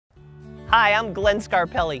Hi, I'm Glenn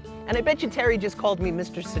Scarpelli, and I bet you Terry just called me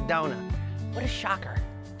Mr. Sedona. What a shocker.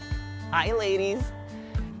 Hi, ladies.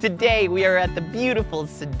 Today we are at the beautiful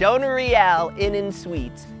Sedona Real Inn &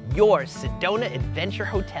 Suites, your Sedona Adventure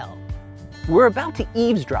Hotel. We're about to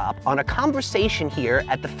eavesdrop on a conversation here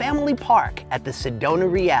at the family park at the Sedona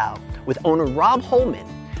Real with owner Rob Holman,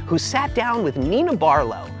 who sat down with Nina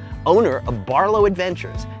Barlow, owner of Barlow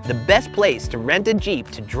Adventures, the best place to rent a Jeep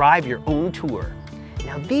to drive your own tour.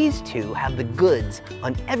 Now these two have the goods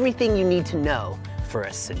on everything you need to know for a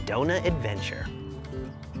Sedona adventure.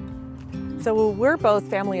 So we're both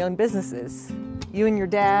family-owned businesses. You and your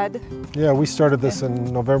dad? Yeah, we started this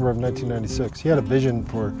in November of 1996. He had a vision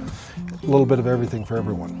for a little bit of everything for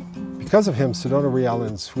everyone. Because of him, Sedona Real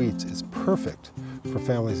Inn & Suites is perfect for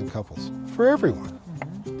families and couples, for everyone.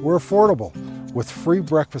 We're affordable, with free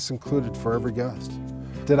breakfast included for every guest.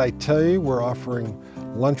 Did I tell you we're offering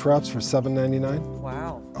lunch wraps for $7.99?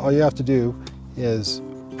 Wow. All you have to do is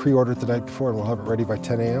pre-order it the night before and we'll have it ready by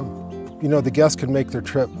 10 a.m. You know, the guests can make their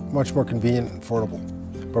trip much more convenient and affordable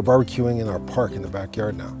by barbecuing in our park in the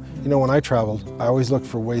backyard now. You know, when I traveled, I always looked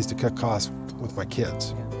for ways to cut costs with my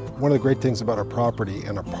kids. One of the great things about our property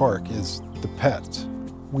and our park is the pets.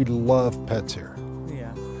 We love pets here.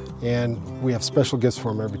 Yeah. And we have special gifts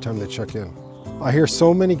for them every time they check in. I hear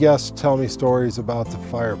so many guests tell me stories about the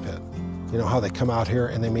fire pit. You know, how they come out here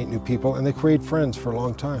and they meet new people and they create friends for a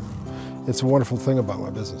long time. It's a wonderful thing about my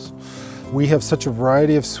business. We have such a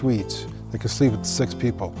variety of suites that can sleep with 6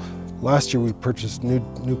 people. Last year we purchased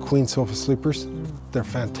new queen sofa sleepers. They're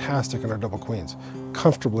fantastic in our double queens.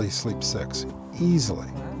 Comfortably sleep 6, easily.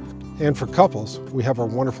 And for couples, we have our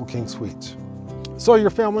wonderful king suites. So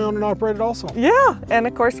you're family owned and operated also? Yeah, and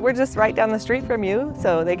of course we're just right down the street from you,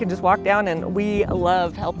 so they can just walk down, and we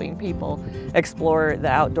love helping people explore the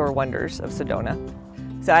outdoor wonders of Sedona.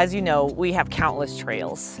 So as you know, we have countless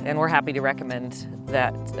trails, and we're happy to recommend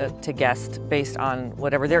that to guests based on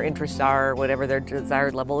whatever their interests are, whatever their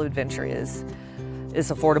desired level of adventure is.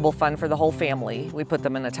 It's affordable fun for the whole family. We put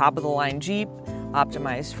them in a top-of-the-line Jeep,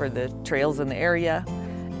 optimized for the trails in the area.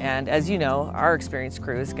 And as you know, our experienced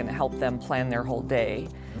crew is going to help them plan their whole day.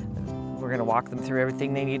 We're going to walk them through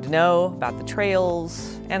everything they need to know about the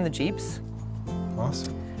trails and the Jeeps.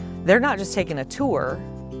 Awesome. They're not just taking a tour,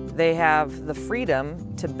 they have the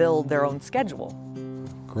freedom to build their own schedule.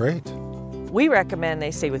 Great. We recommend they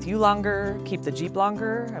stay with you longer, keep the Jeep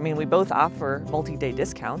longer. I mean, we both offer multi-day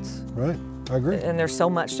discounts. Right, I agree. And there's so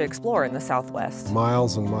much to explore in the Southwest.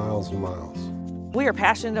 Miles and miles and miles. We are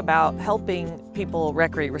passionate about helping people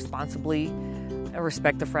recreate responsibly and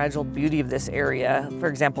respect the fragile beauty of this area. For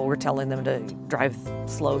example, we're telling them to drive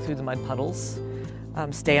slow through the mud puddles,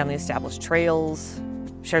 stay on the established trails,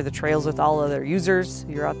 share the trails with all other users.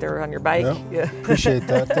 You're out there on your bike. Yep. Yeah. Appreciate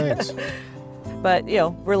that, thanks. But you know,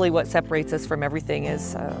 really what separates us from everything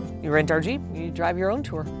is you rent our Jeep, you drive your own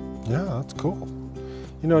tour. Yeah, that's cool.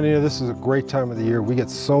 You know, Nina, this is a great time of the year. We get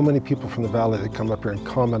so many people from the valley that come up here and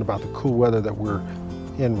comment about the cool weather that we're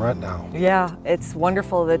in right now. Yeah, it's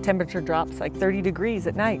wonderful. The temperature drops like 30 degrees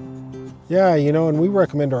at night. Yeah, you know, and we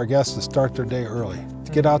recommend our guests to start their day early,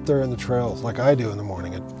 to get out there in the trails like I do in the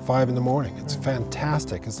morning at 5 in the morning. It's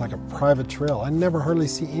fantastic. It's like a private trail. I never hardly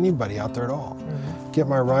see anybody out there at all. Get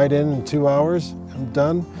my ride in 2 hours, I'm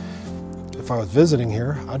done. If I was visiting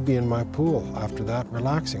here, I'd be in my pool after that,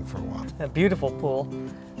 relaxing for a while. A beautiful pool.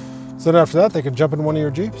 So then after that, they can jump in one of your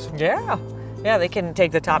Jeeps? Yeah. Yeah, they can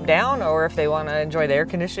take the top down, or if they want to enjoy the air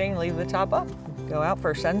conditioning, leave the top up. Go out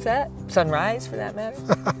for sunset, sunrise for that matter.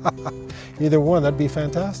 Either one, that'd be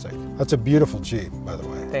fantastic. That's a beautiful Jeep, by the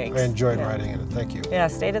way. Thanks. I enjoyed riding in it, thank you. Yeah,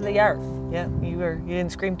 state of the art. Yeah, you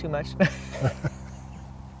didn't scream too much.